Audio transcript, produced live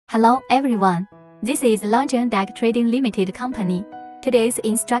Hello everyone, this is Longzhen Deck Trading Limited Company. Today's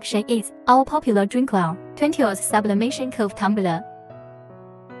instruction is our popular drinkware, 20DWST Sublimation Curve Tumbler.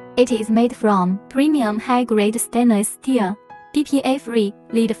 It is made from premium high-grade stainless steel, BPA-free,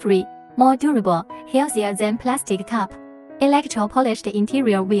 lead-free, more durable, healthier than plastic cup. Electro-polished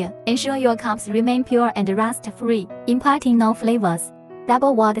interior will ensure your cups remain pure and rust-free, imparting no flavors.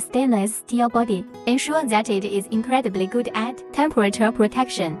 Double-walled stainless steel body ensure that it is incredibly good at temperature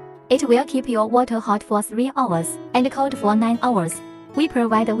protection. It will keep your water hot for 3 hours and cold for 9 hours. We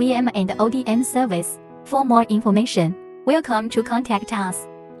provide VM and ODM service. For more information, welcome to contact us.